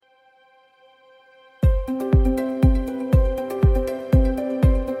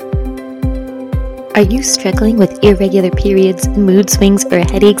Are you struggling with irregular periods, mood swings, or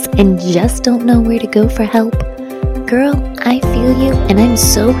headaches and just don't know where to go for help? Girl, I feel you and I'm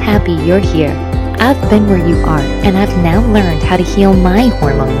so happy you're here. I've been where you are and I've now learned how to heal my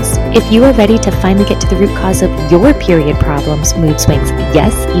hormones. If you are ready to finally get to the root cause of your period problems, mood swings,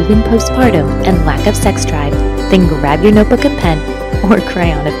 yes, even postpartum, and lack of sex drive, then grab your notebook and pen, or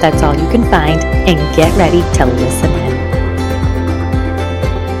crayon if that's all you can find, and get ready to listen in.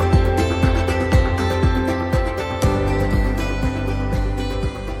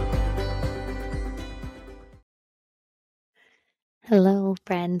 Hello,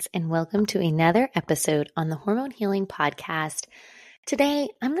 friends, and welcome to another episode on the Hormone Healing Podcast. Today,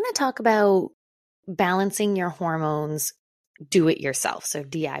 I'm going to talk about balancing your hormones do it yourself, so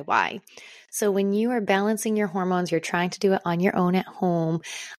DIY. So when you are balancing your hormones, you're trying to do it on your own at home.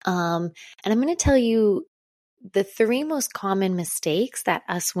 And I'm going to tell you the three most common mistakes that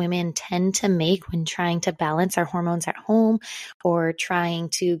us women tend to make when trying to balance our hormones at home or trying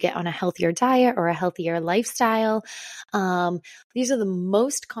to get on a healthier diet or a healthier lifestyle. These are the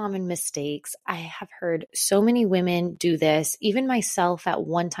most common mistakes. I have heard so many women do this. Even myself at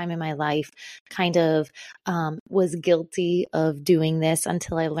one time in my life kind of was guilty of doing this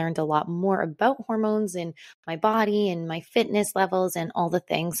until I learned a lot more about hormones in my body and my fitness levels and all the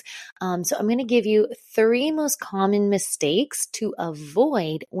things. So I'm going to give you three most common mistakes to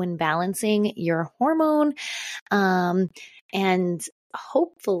avoid when balancing your hormone. And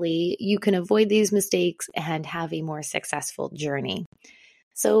hopefully you can avoid these mistakes and have a more successful journey.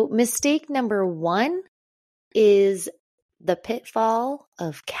 So mistake number one is the pitfall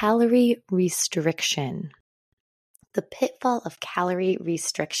of calorie restriction. The pitfall of calorie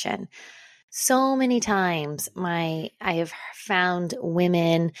restriction. So many times I have found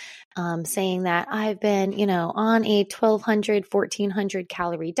women saying that I've been, on a 1,200, 1,400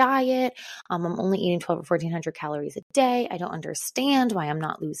 calorie diet. I'm only eating 1,200 or 1,400 calories a day. I don't understand why I'm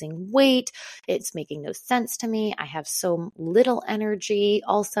not losing weight. It's making no sense to me. I have so little energy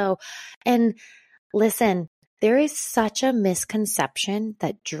also. And listen, there is such a misconception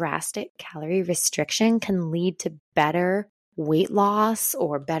that drastic calorie restriction can lead to better weight loss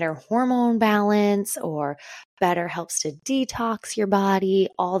or better hormone balance or better helps to detox your body,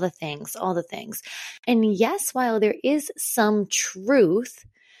 all the things. And yes, while there is some truth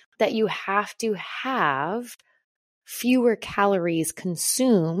that you have to have fewer calories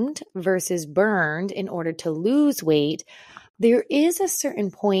consumed versus burned in order to lose weight, there is a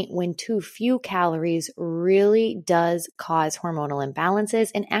certain point when too few calories really does cause hormonal imbalances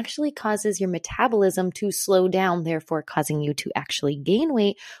and actually causes your metabolism to slow down, therefore causing you to actually gain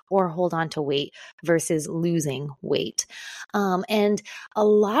weight or hold on to weight versus losing weight. And a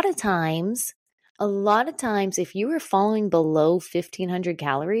lot of times, if you are falling below 1,500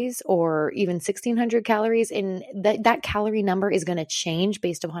 calories or even 1,600 calories, and that calorie number is going to change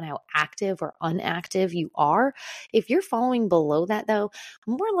based upon how active or inactive you are. If you're falling below that, though,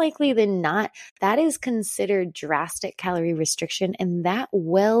 more likely than not, that is considered drastic calorie restriction, and that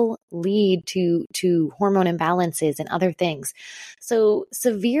will lead to hormone imbalances and other things. So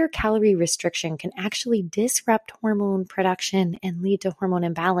severe calorie restriction can actually disrupt hormone production and lead to hormone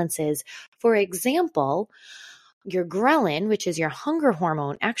imbalances. For example, your ghrelin, which is your hunger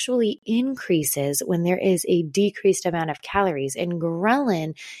hormone, actually increases when there is a decreased amount of calories. And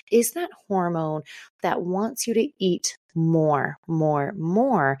ghrelin is that hormone that wants you to eat more,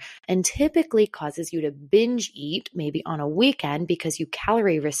 and typically causes you to binge eat maybe on a weekend because you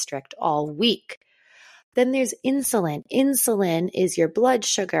calorie restrict all week. Then there's insulin. Insulin is your blood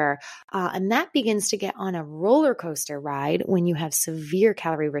sugar, and that begins to get on a roller coaster ride when you have severe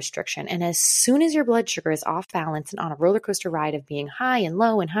calorie restriction. And as soon as your blood sugar is off balance and on a roller coaster ride of being high and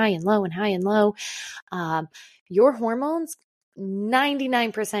low and high and low and high and low, your hormones,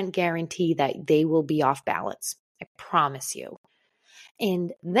 99% guarantee that they will be off balance. I promise you.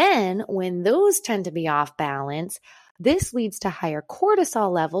 And then when those tend to be off balance, this leads to higher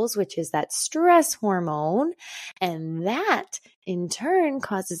cortisol levels, which is that stress hormone. And that in turn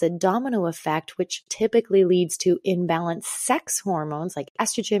causes a domino effect, which typically leads to imbalanced sex hormones like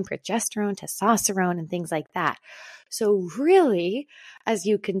estrogen, progesterone, testosterone, and things like that. So really, as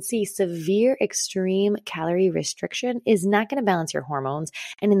you can see, severe extreme calorie restriction is not going to balance your hormones.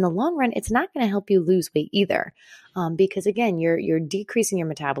 And in the long run, it's not going to help you lose weight either. Because again, you're decreasing your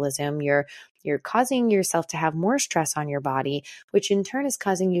metabolism, you're causing yourself to have more stress on your body, which in turn is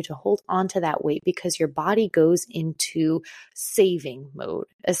causing you to hold on to that weight because your body goes into saving mode,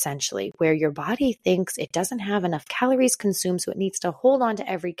 essentially, where your body thinks it doesn't have enough calories consumed, so it needs to hold on to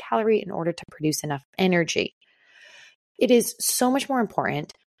every calorie in order to produce enough energy. It is so much more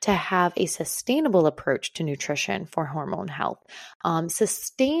important to have a sustainable approach to nutrition for hormone health.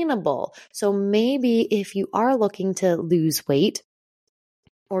 Sustainable. So maybe if you are looking to lose weight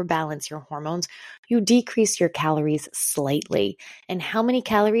or balance your hormones, you decrease your calories slightly. And how many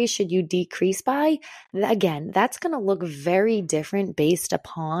calories should you decrease by? Again, that's going to look very different based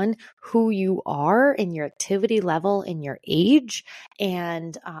upon who you are and your activity level and your age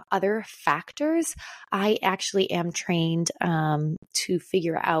and other factors. I actually am trained to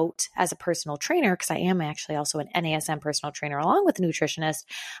figure out as a personal trainer, because I am actually also an NASM personal trainer along with a nutritionist.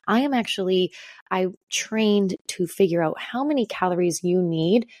 I trained to figure out how many calories you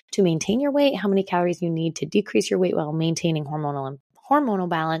need to maintain your weight, how many calories you need to decrease your weight while maintaining hormonal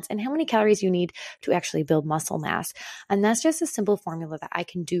balance, and how many calories you need to actually build muscle mass. And that's just a simple formula that I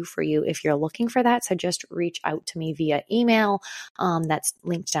can do for you if you're looking for that. So just reach out to me via email. That's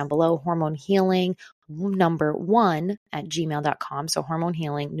linked down below, hormone healing number 1 at gmail.com. So hormone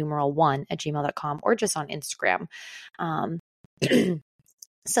healing numeral 1 at gmail.com, or just on Instagram.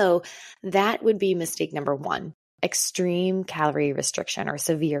 So that would be mistake number 1, extreme calorie restriction or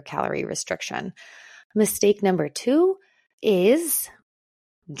severe calorie restriction. Mistake number 2 is,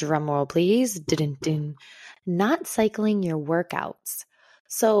 drumroll please, not cycling your workouts.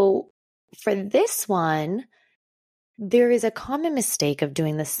 So for this one, there is a common mistake of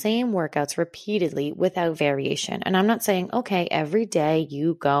doing the same workouts repeatedly without variation. And I'm not saying, okay, every day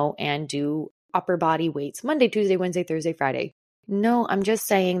you go and do upper body weights, Monday, Tuesday, Wednesday, Thursday, Friday. No, I'm just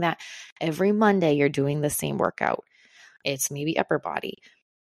saying that every Monday you're doing the same workout. It's maybe upper body.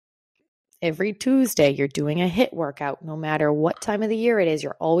 Every Tuesday you're doing a HIIT workout. No matter what time of the year it is,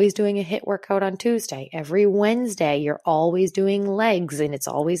 you're always doing a HIIT workout on Tuesday. Every Wednesday you're always doing legs, and it's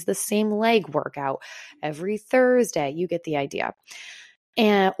always the same leg workout. Every Thursday, you get the idea.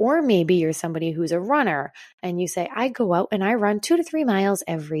 Or maybe you're somebody who's a runner and you say, I go out and I run 2 to 3 miles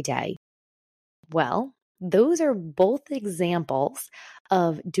every day. Well, those are both examples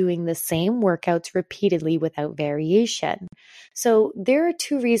of doing the same workouts repeatedly without variation. So there are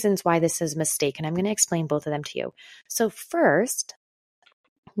 2 reasons why this is a mistake, and I'm going to explain both of them to you. So first,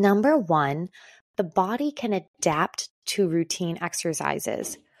 number 1, the body can adapt to routine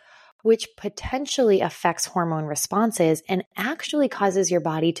exercises, which potentially affects hormone responses and actually causes your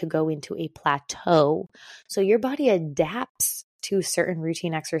body to go into a plateau. So your body adapts to certain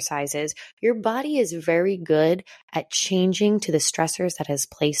routine exercises. Your body is very good at changing to the stressors that is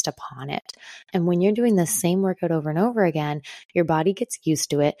placed upon it. And when you're doing the same workout over and over again, your body gets used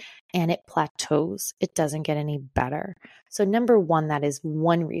to it and it plateaus. It doesn't get any better. So number 1, that is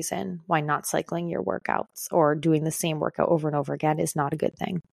one reason why not cycling your workouts or doing the same workout over and over again is not a good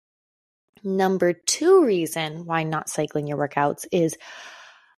thing. Number 2 reason why not cycling your workouts is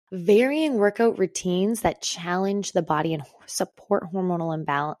varying workout routines that challenge the body and support hormone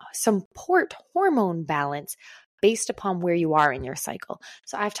balance based upon where you are in your cycle.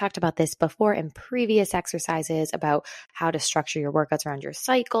 So I've talked about this before in previous exercises about how to structure your workouts around your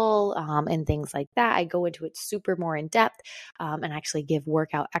cycle and things like that. I go into it super more in depth and actually give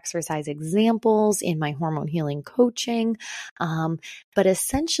workout exercise examples in my hormone healing coaching. But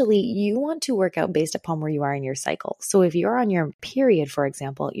essentially, you want to work out based upon where you are in your cycle. So if you're on your period, for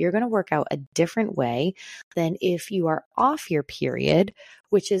example, you're going to work out a different way than if you are off your period,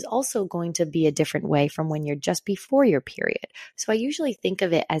 which is also going to be a different way from when you're just before your period. So I usually think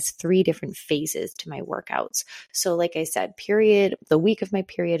of it as 3 different phases to my workouts. So like I said, the week of my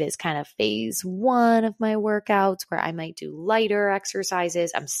period is kind of phase 1 of my workouts, where I might do lighter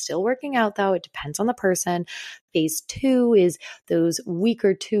exercises. I'm still working out though. It depends on the person. Phase 2 is those week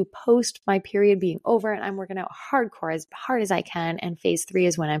or 2 post my period being over, and I'm working out hardcore as hard as I can. And phase 3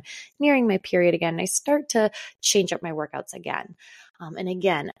 is when I'm nearing my period again, and I start to change up my workouts again. And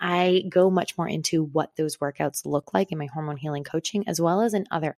again, I go much more into what those workouts look like in my hormone healing coaching, as well as in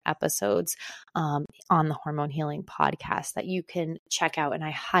other episodes on the Hormone Healing podcast that you can check out. And I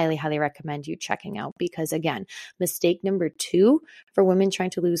highly, highly recommend you checking out, because again, mistake number 2 for women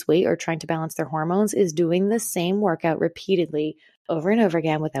trying to lose weight or trying to balance their hormones is doing the same workout repeatedly over and over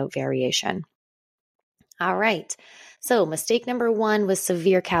again without variation. All right. So mistake number 1 was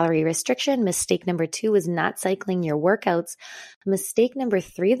severe calorie restriction. Mistake number 2 was not cycling your workouts. Mistake number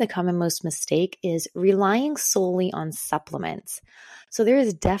 3, the commonmost mistake, is relying solely on supplements. So there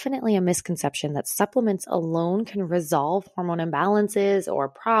is definitely a misconception that supplements alone can resolve hormone imbalances or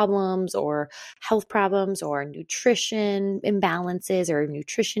problems or health problems or nutrition imbalances or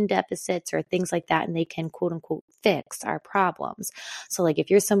nutrition deficits or things like that. And they can quote unquote fix our problems. So like if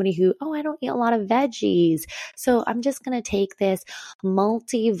you're somebody who, I don't eat a lot of veggies, so I'm just going to take this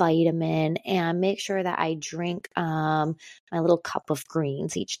multivitamin and make sure that I drink my little cup of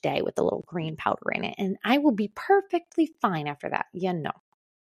greens each day with a little green powder in it. And I will be perfectly fine after that. No.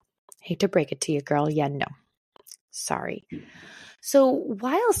 Hate to break it to you, girl. No. Sorry. So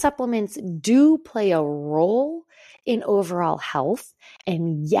while supplements do play a role in overall health,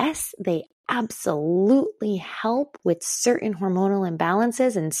 and yes, they absolutely help with certain hormonal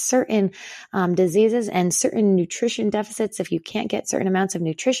imbalances and certain diseases and certain nutrition deficits if you can't get certain amounts of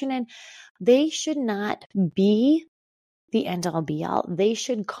nutrition in, they should not be the end all be all. They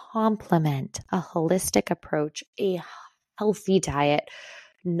should complement a holistic approach, a healthy diet,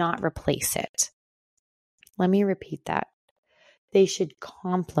 not replace it. Let me repeat that. They should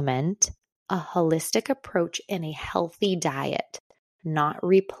complement a holistic approach and a healthy diet, not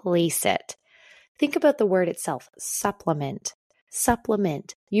replace it. Think about the word itself, supplement.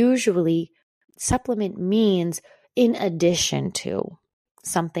 Supplement. Usually, supplement means in addition to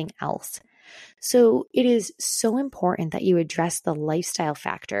something else. So it is so important that you address the lifestyle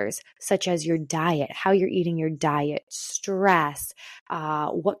factors, such as your diet, how you're eating your diet, stress,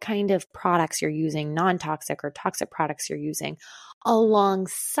 what kind of products you're using, non-toxic or toxic products you're using,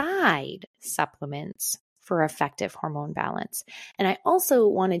 alongside supplements for effective hormone balance. And I also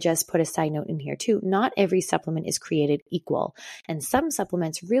want to just put a side note in here too. Not every supplement is created equal. And some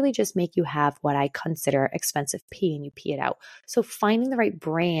supplements really just make you have what I consider expensive pee and you pee it out. So finding the right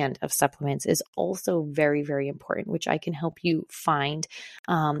brand of supplements is also very, very important, which I can help you find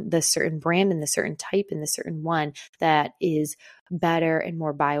the certain brand and the certain type and the certain one that is better and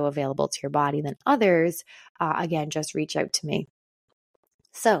more bioavailable to your body than others. Again, just reach out to me.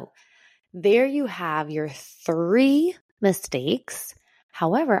 So there you have your 3 mistakes.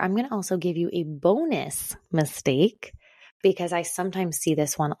 However, I'm going to also give you a bonus mistake because I sometimes see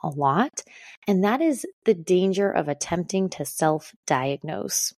this one a lot, and that is the danger of attempting to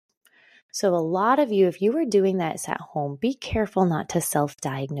self-diagnose. So a lot of you, if you are doing that at home, be careful not to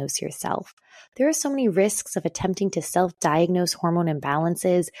self-diagnose yourself. There are so many risks of attempting to self-diagnose hormone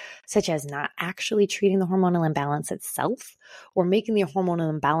imbalances, such as not actually treating the hormonal imbalance itself or making the hormonal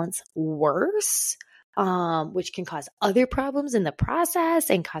imbalance worse, which can cause other problems in the process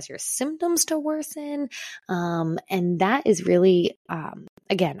and cause your symptoms to worsen. And that is really,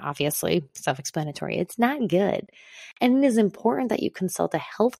 again, obviously self-explanatory. It's not good. And it is important that you consult a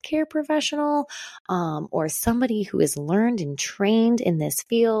healthcare professional or somebody who is learned and trained in this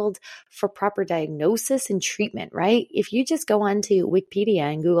field for proper diagnosis and treatment, right? If you just go onto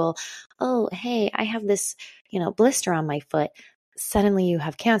Wikipedia and Google, oh, hey, I have this, blister on my foot, suddenly you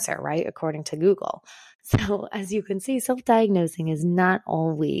have cancer, right? According to Google. So as you can see, self-diagnosing is not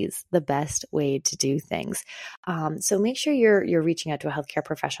always the best way to do things. So make sure you're reaching out to a healthcare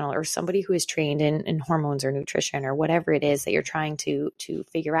professional or somebody who is trained in hormones or nutrition or whatever it is that you're trying to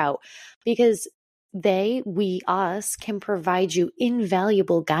figure out, because us can provide you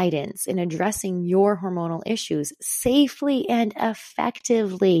invaluable guidance in addressing your hormonal issues safely and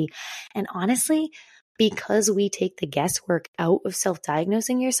effectively. And honestly, because we take the guesswork out of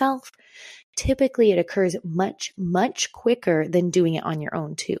self-diagnosing yourself, typically it occurs much, much quicker than doing it on your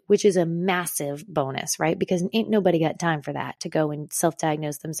own too, which is a massive bonus, right? Because ain't nobody got time for that, to go and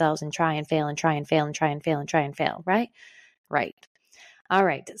self-diagnose themselves and try and fail and try and fail and try and fail and try and fail, right? Right. All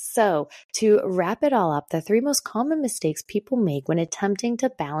right. So to wrap it all up, the 3 most common mistakes people make when attempting to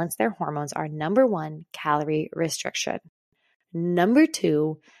balance their hormones are: number 1, calorie restriction. Number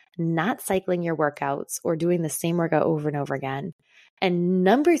 2, not cycling your workouts or doing the same workout over and over again. And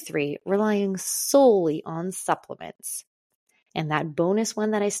number 3, relying solely on supplements. And that bonus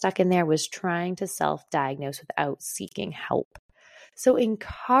one that I stuck in there was trying to self-diagnose without seeking help. So I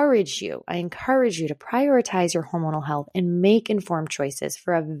encourage you to prioritize your hormonal health and make informed choices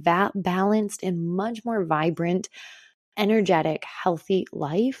for a balanced and much more vibrant, energetic, healthy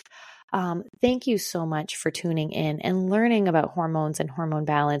life. Thank you so much for tuning in and learning about hormones and hormone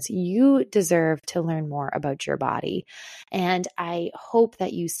balance. You deserve to learn more about your body. And I hope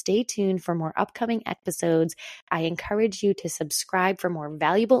that you stay tuned for more upcoming episodes. I encourage you to subscribe for more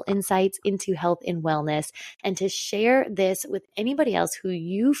valuable insights into health and wellness, and to share this with anybody else who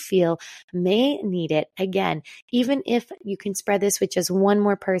you feel may need it. Again, even if you can spread this with just one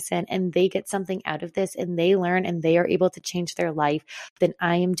more person and they get something out of this and they learn and they are able to change their life, then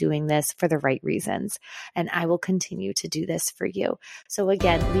I am doing this this for the right reasons. And I will continue to do this for you. So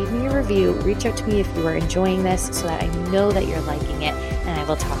again, leave me a review. Reach out to me if you are enjoying this so that I know that you're liking it, and I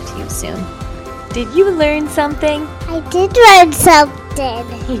will talk to you soon. Did you learn something? I did learn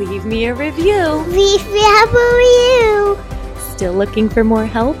something. Leave me a review. Leave me a review. Still looking for more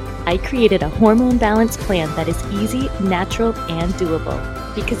help? I created a hormone balance plan that is easy, natural, and doable,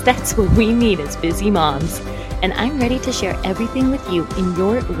 because that's what we need as busy moms. And I'm ready to share everything with you in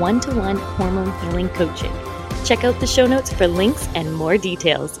your one-to-one hormone healing coaching. Check out the show notes for links and more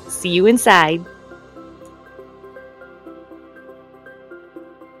details. See you inside.